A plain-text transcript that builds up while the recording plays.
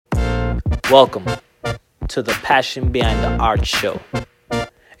Welcome to the Passion Behind the Art Show.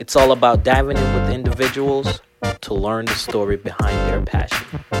 It's all about diving in with individuals to learn the story behind their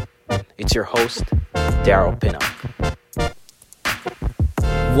passion. It's your host, Daryl Pinnock.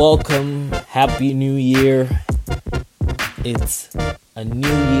 Welcome, Happy New Year. It's a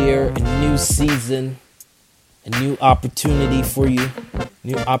new year, a new season, a new opportunity for you,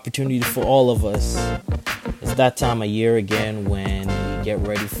 new opportunity for all of us. It's that time of year again when we get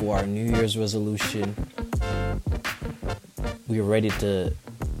ready for our New Year's resolution. We're ready to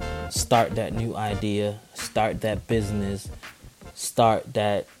start that new idea, start that business, start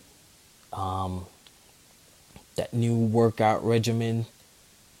that new workout regimen,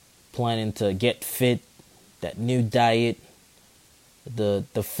 planning to get fit, that new diet, the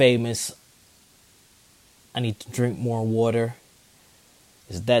famous I need to drink more water.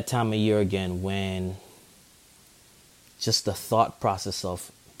 It's that time of year again when just the thought process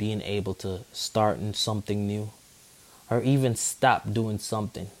of being able to start in something new or even stop doing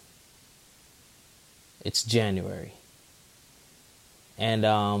something. It's January. And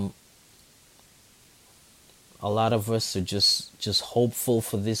a lot of us are just hopeful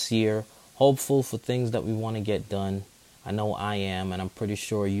for this year, hopeful for things that we want to get done. I know I am, and I'm pretty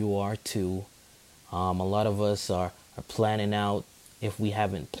sure you are too. A lot of us are planning out if we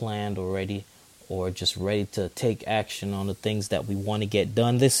haven't planned already, or just ready to take action on the things that we want to get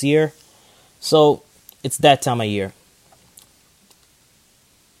done this year. So it's that time of year.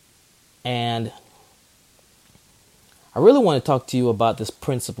 And I really want to talk to you about this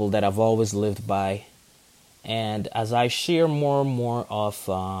principle that I've always lived by. And as I share more and more of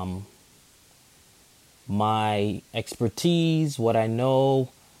my expertise, what I know,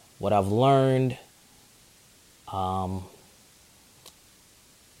 what I've learned,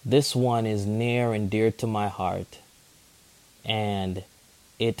 this one is near and dear to my heart. And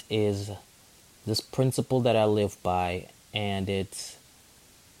it is this principle that I live by, and it's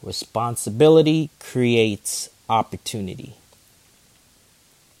responsibility creates opportunity.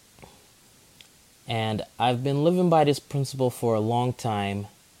 And I've been living by this principle for a long time,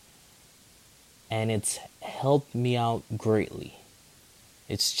 and it's helped me out greatly.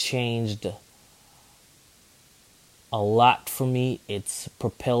 It's changed a lot for me. It's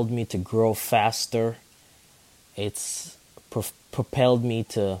propelled me to grow faster. It's propelled me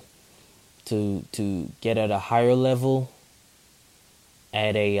to get at a higher level,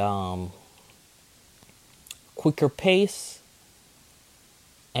 at a quicker pace.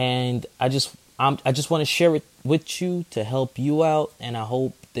 And I just want to share it with you to help you out, and I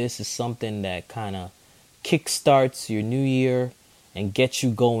hope this is something that kind of kickstarts your new year and gets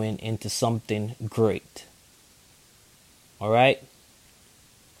you going into something great. All right?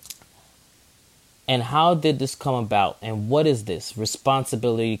 And how did this come about? And what is this?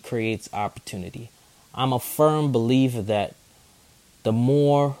 Responsibility creates opportunity. I'm a firm believer that the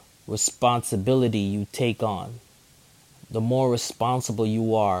more responsibility you take on, the more responsible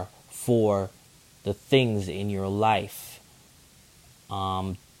you are for the things in your life,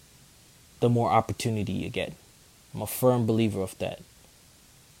 the more opportunity you get. I'm a firm believer of that.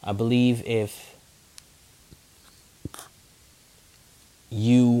 I believe if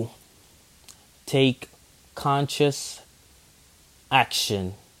you take conscious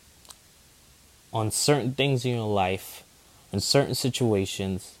action on certain things in your life, in certain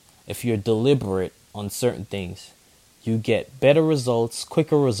situations, if you're deliberate on certain things, you get better results,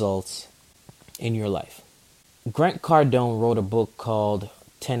 quicker results in your life. Grant Cardone wrote a book called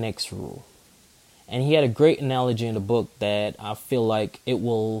 10X Rule. And he had a great analogy in the book that I feel like it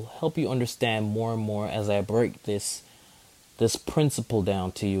will help you understand more and more as I break this principle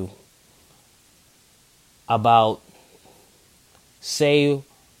down to you. About, say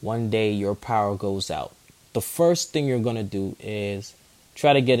one day your power goes out. The first thing you're going to do is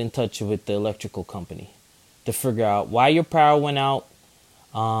try to get in touch with the electrical company to figure out why your power went out,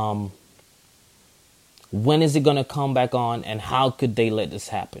 when is it going to come back on, and how could they let this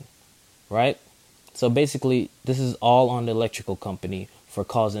happen, right? So basically, this is all on the electrical company for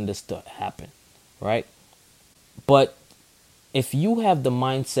causing this to happen, right? But if you have the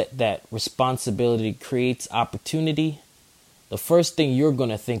mindset that responsibility creates opportunity, the first thing you're going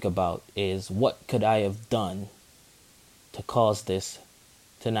to think about is, what could I have done to cause this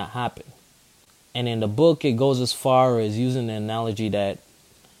to not happen? And in the book, it goes as far as using the analogy that,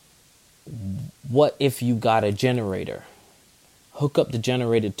 what if you got a generator? Hook up the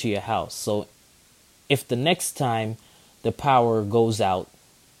generator to your house. So if the next time the power goes out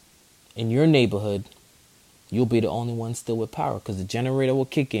in your neighborhood, you'll be the only one still with power because the generator will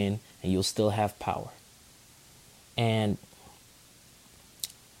kick in and you'll still have power. And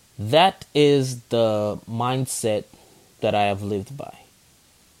That is the mindset that I have lived by.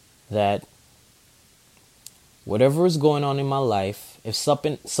 That whatever is going on in my life, if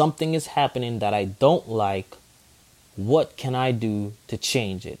something is happening that I don't like, what can I do to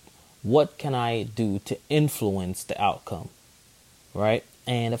change it? What can I do to influence the outcome? Right?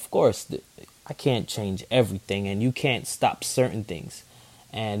 And of course, I can't change everything, and you can't stop certain things.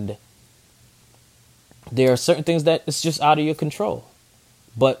 And there are certain things that it's just out of your control.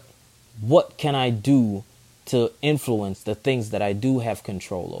 But what can I do to influence the things that I do have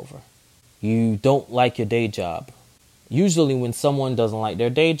control over? You don't like your day job. Usually when someone doesn't like their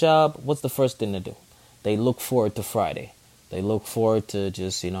day job, what's the first thing to do? They look forward to Friday. They look forward to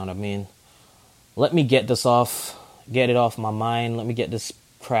just, you know what I mean? Let me get this off, get it off my mind. Let me get this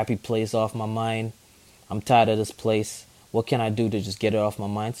crappy place off my mind. I'm tired of this place. What can I do to just get it off my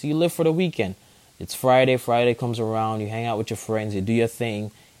mind? So you live for the weekend. It's Friday. Friday comes around. You hang out with your friends. You do your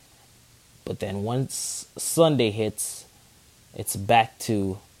thing. But then once Sunday hits, it's back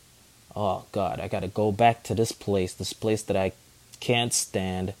to, oh God, I got to go back to this place that I can't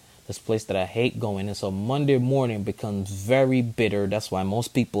stand, this place that I hate going. And so Monday morning becomes very bitter. That's why most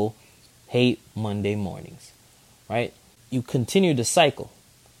people hate Monday mornings, right? You continue the cycle.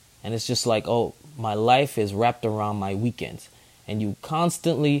 And it's just like, oh, my life is wrapped around my weekends. And you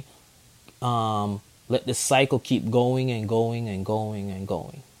constantly let the cycle keep going and going and going and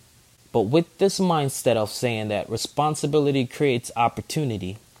going. But with this mindset of saying that responsibility creates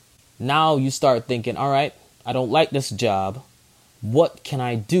opportunity, now you start thinking, all right, I don't like this job. What can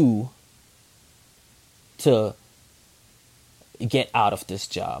I do to get out of this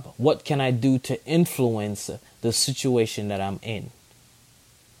job? What can I do to influence the situation that I'm in?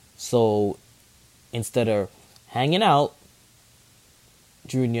 So instead of hanging out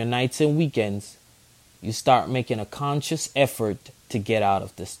during your nights and weekends, you start making a conscious effort to get out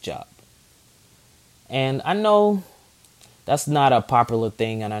of this job. And I know that's not a popular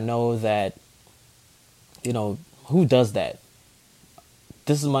thing. And I know that, you know, who does that?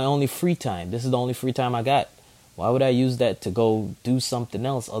 This is my only free time. This is the only free time I got. Why would I use that to go do something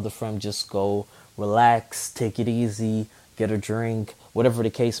else other from just go relax, take it easy, get a drink, whatever the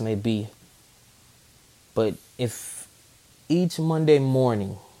case may be? But if each Monday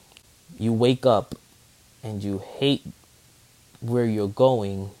morning you wake up and you hate where you're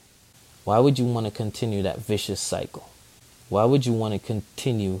going, why would you want to continue that vicious cycle? Why would you want to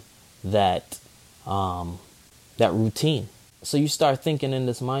continue that routine? So you start thinking in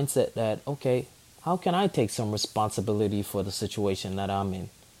this mindset that, okay, how can I take some responsibility for the situation that I'm in,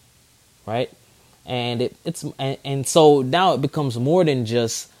 right? And and so now it becomes more than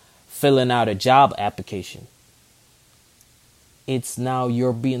just filling out a job application. It's now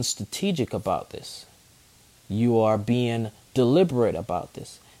you're being strategic about this. You are being deliberate about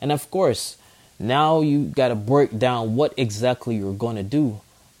this. And of course, now you got to break down what exactly you're going to do.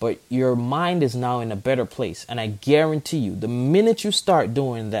 But your mind is now in a better place. And I guarantee you, the minute you start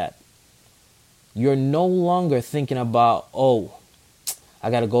doing that, you're no longer thinking about, oh,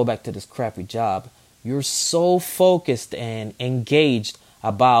 I got to go back to this crappy job. You're so focused and engaged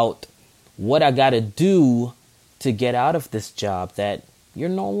about what I got to do to get out of this job that you're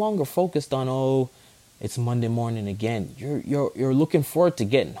no longer focused on, oh, it's Monday morning again. You're looking forward to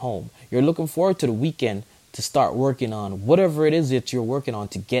getting home. You're looking forward to the weekend to start working on whatever it is that you're working on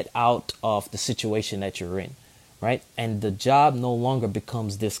to get out of the situation that you're in, right? And the job no longer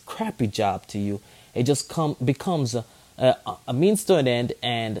becomes this crappy job to you. It just becomes a means to an end,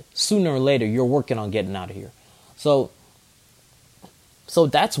 and sooner or later you're working on getting out of here. So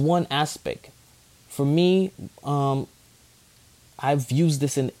that's one aspect. For me, I've used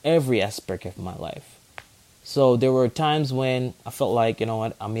this in every aspect of my life. So there were times when I felt like, you know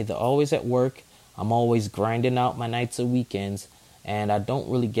what, I'm either always at work, I'm always grinding out my nights and weekends, and I don't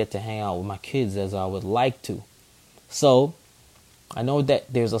really get to hang out with my kids as I would like to. So I know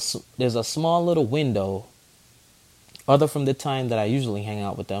that there's a small little window, other from the time that I usually hang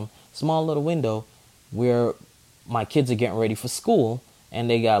out with them, small little window where my kids are getting ready for school and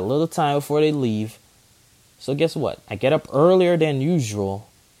they got a little time before they leave. So guess what? I get up earlier than usual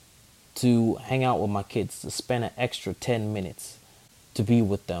to hang out with my kids, to spend an extra 10 minutes to be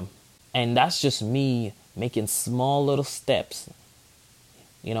with them. And that's just me making small little steps.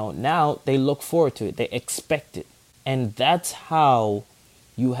 You know, now they look forward to it. They expect it. And that's how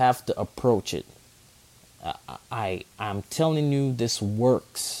you have to approach it. I'm telling you, this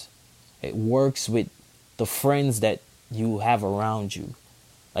works. It works with the friends that you have around you.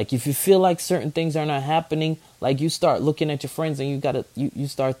 Like if you feel like certain things are not happening, like you start looking at your friends and you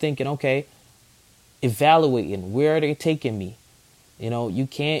start thinking, okay, evaluating, where are they taking me? You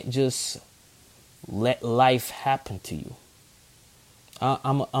can't just let life happen to you.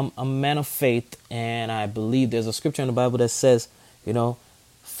 I'm a man of faith, and I believe there's a scripture in the Bible that says,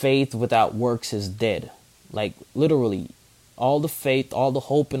 faith without works is dead. Like literally, all the faith, all the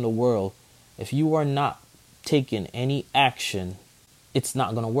hope in the world, if you are not taking any action, it's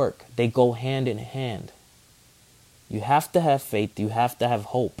not going to work. They go hand in hand. You have to have faith. You have to have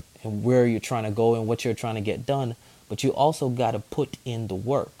hope in where you're trying to go and what you're trying to get done. But you also got to put in the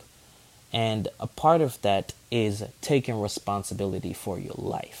work. And a part of that is taking responsibility for your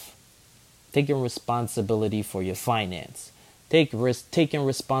life, taking responsibility for your finance, taking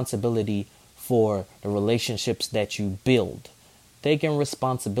responsibility for the relationships that you build, taking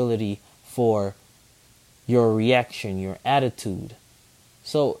responsibility for your reaction, your attitude.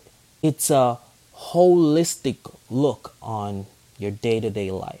 So it's a holistic look on your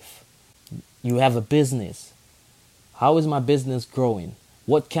day-to-day life. You have a business. How is my business growing?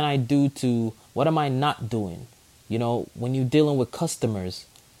 What can I do what am I not doing? When you're dealing with customers,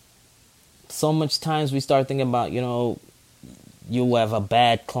 so much times we start thinking about, you have a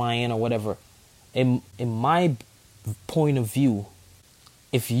bad client or whatever. In my point of view,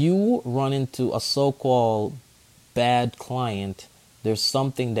 if you run into a so-called bad client, there's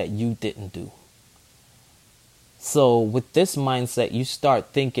something that you didn't do. So with this mindset, you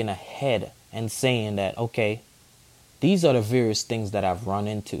start thinking ahead and saying that, okay, these are the various things that I've run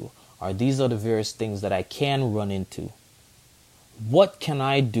into, or these are the various things that I can run into. What can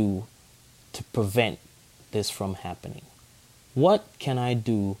I do to prevent this from happening? What can I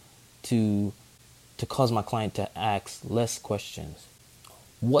do to cause my client to ask less questions?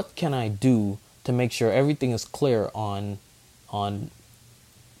 What can I do to make sure everything is clear on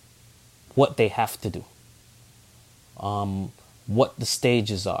what they have to do? What the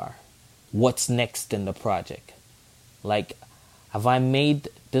stages are? What's next in the project? Like, have I made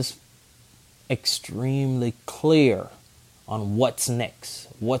this extremely clear on what's next,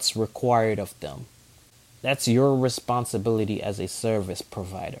 what's required of them? That's your responsibility as a service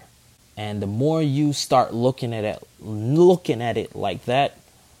provider. And the more you start looking at it like that,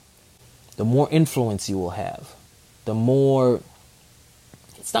 the more influence you will have. The more,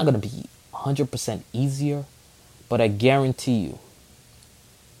 it's not going to be 100% easier, but I guarantee you,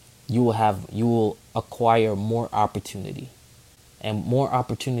 you will acquire more opportunity, and more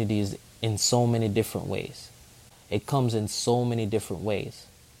opportunities in so many different ways. It comes in so many different ways.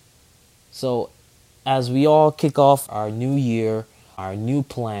 So as we all kick off our new year, our new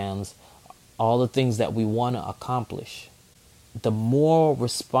plans, all the things that we want to accomplish, the more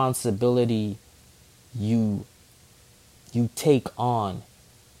responsibility you take on.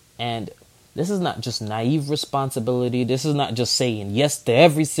 And this is not just naive responsibility. This is not just saying yes to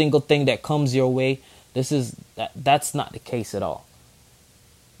every single thing that comes your way. That's not the case at all.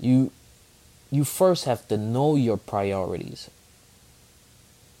 You first have to know your priorities.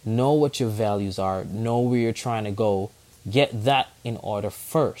 Know what your values are. Know where you're trying to go. Get that in order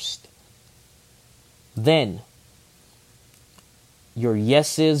first. Then your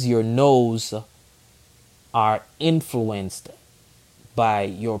yeses, your nos are influenced by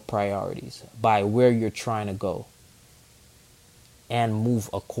your priorities, by where you're trying to go, and move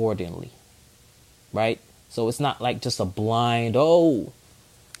accordingly, right? So it's not like just a blind,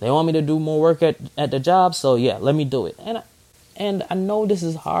 they want me to do more work at the job, so yeah, let me do it. And I know this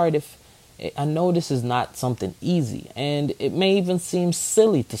is hard. I know this is not something easy, and it may even seem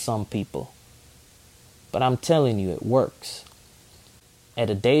silly to some people, but I'm telling you, it works. At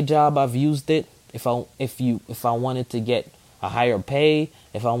a day job, I've used it. If I wanted to get a higher pay,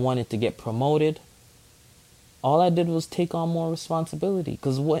 if I wanted to get promoted, all I did was take on more responsibility.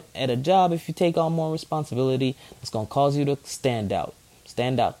 Because at a job, if you take on more responsibility, it's going to cause you to stand out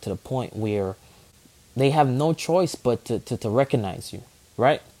to the point where they have no choice but to recognize you,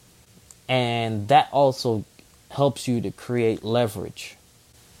 right? And that also helps you to create leverage,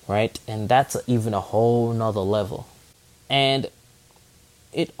 right? And that's even a whole nother level. And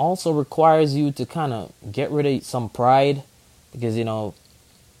it also requires you to kind of get rid of some pride. Because,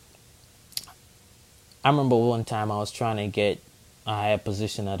 I remember one time I was trying to get a higher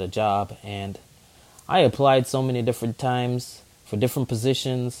position at a job, and I applied so many different times for different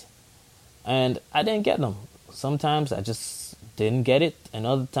positions, and I didn't get them. Sometimes I just didn't get it, and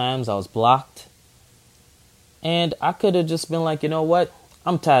other times I was blocked. And I could have just been like, you know what?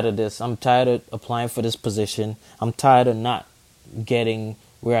 I'm tired of this. I'm tired of applying for this position. I'm tired of not getting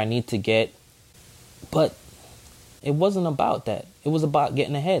where I need to get. But it wasn't about that. It was about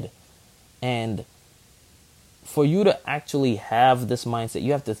getting ahead. And for you to actually have this mindset,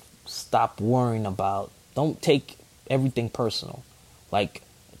 you have to stop worrying about, don't take everything personal. Like,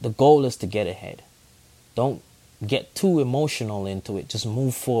 the goal is to get ahead. Don't get too emotional into it. Just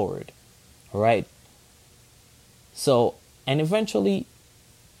move forward. All right? So, and eventually,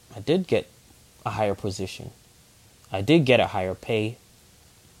 I did get a higher position. I did get a higher pay.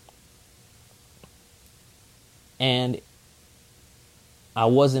 And I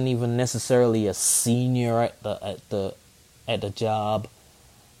wasn't even necessarily a senior at the job.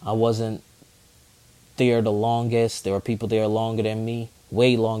 I wasn't there the longest. There were people there longer than me,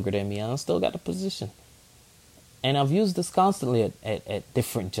 way longer than me. And I still got the position. And I've used this constantly at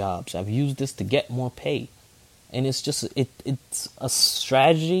different jobs. I've used this to get more pay. And it's just, it's a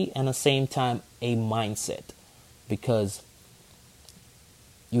strategy and at the same time a mindset. Because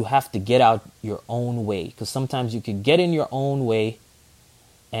you have to get out your own way. Because sometimes you can get in your own way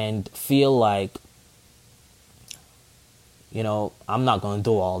and feel like, I'm not going to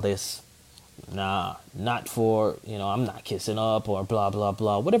do all this. Nah, not for, I'm not kissing up or blah, blah,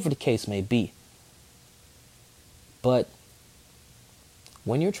 blah. Whatever the case may be. But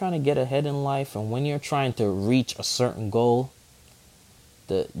when you're trying to get ahead in life and when you're trying to reach a certain goal,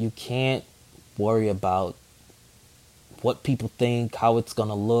 you can't worry about what people think, how it's going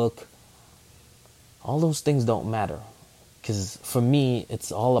to look. All those things don't matter. Because for me,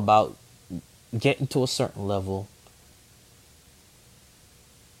 it's all about getting to a certain level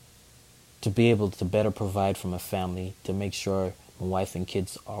to be able to better provide for my family, to make sure my wife and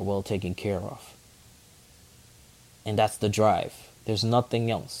kids are well taken care of. And that's the drive. There's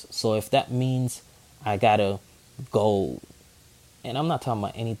nothing else. So if that means I gotta go, and I'm not talking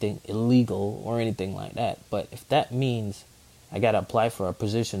about anything illegal or anything like that, but if that means I gotta apply for a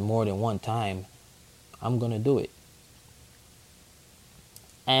position more than one time, I'm gonna do it.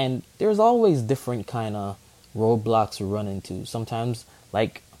 And there's always different kind of roadblocks we run into. Sometimes,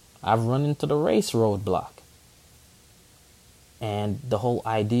 like, I've run into the race roadblock. And the whole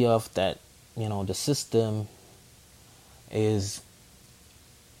idea of that, the system is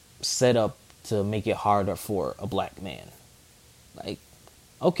set up to make it harder for a black man. Like,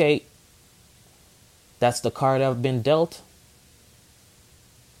 okay, that's the card I've been dealt.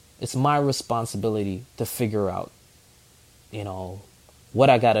 It's my responsibility to figure out, what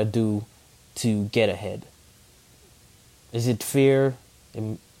I gotta do to get ahead. Is it fair?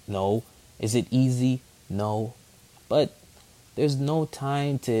 No. Is it easy? No. But there's no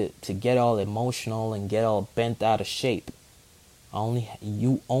time to get all emotional and get all bent out of shape.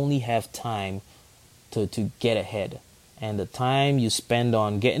 You only have time to get ahead. And the time you spend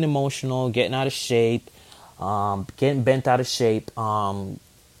on getting emotional, getting out of shape, getting bent out of shape,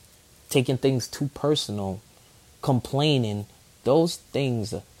 taking things too personal, complaining, those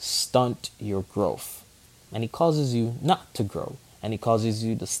things stunt your growth. And it causes you not to grow. And it causes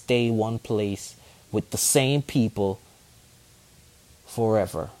you to stay one place with the same people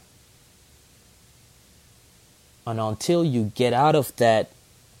forever. And until you get out of that,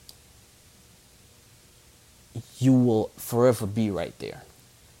 you will forever be right there.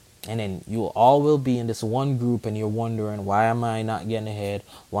 And then you all will be in this one group and you're wondering, why am I not getting ahead?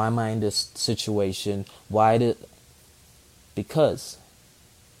 Why am I in this situation? Because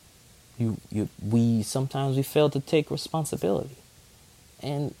we sometimes fail to take responsibility.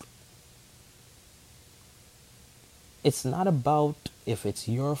 And it's not about if it's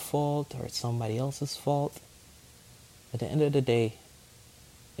your fault or it's somebody else's fault. At the end of the day,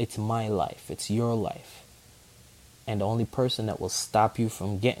 it's my life. It's your life. And the only person that will stop you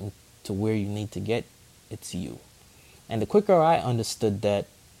from getting to where you need to get, it's you. And the quicker I understood that,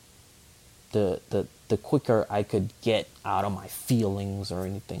 the quicker I could get out of my feelings or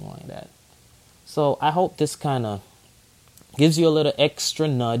anything like that. So I hope this kind of gives you a little extra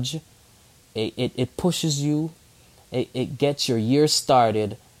nudge. It pushes you. It gets your year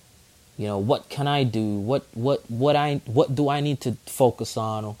started. What can I do? What do I need to focus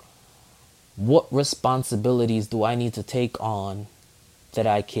on? What responsibilities do I need to take on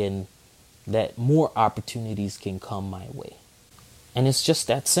that more opportunities can come my way? And it's just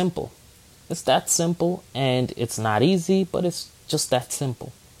that simple. It's that simple, and it's not easy, but it's just that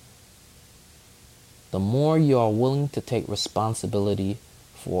simple. The more you are willing to take responsibility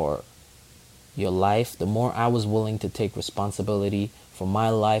for your life, the more I was willing to take responsibility for my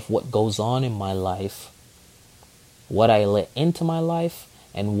life, what goes on in my life, what I let into my life,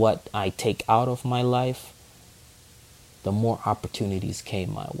 and what I take out of my life, the more opportunities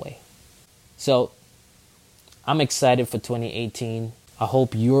came my way. So, I'm excited for 2018. I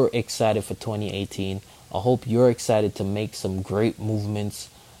hope you're excited for 2018. I hope you're excited to make some great movements,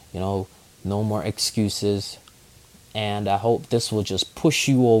 no more excuses. And I hope this will just push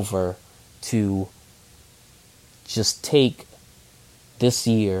you over to just take this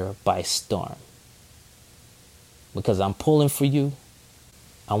year by storm. Because I'm pulling for you.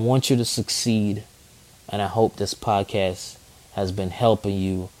 I want you to succeed. And I hope this podcast has been helping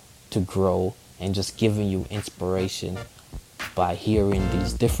you to grow and just giving you inspiration by hearing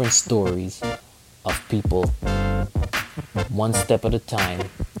these different stories of people one step at a time,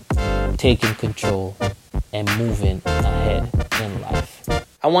 taking control and moving ahead in life.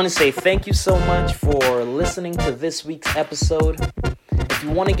 I want to say thank you so much for listening to this week's episode. If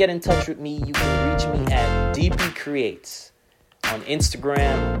you want to get in touch with me, you can reach me at DP Creates on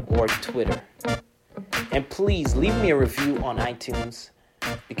Instagram or Twitter. And please leave me a review on iTunes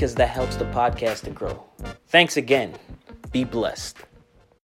because that helps the podcast to grow. Thanks again. Be blessed.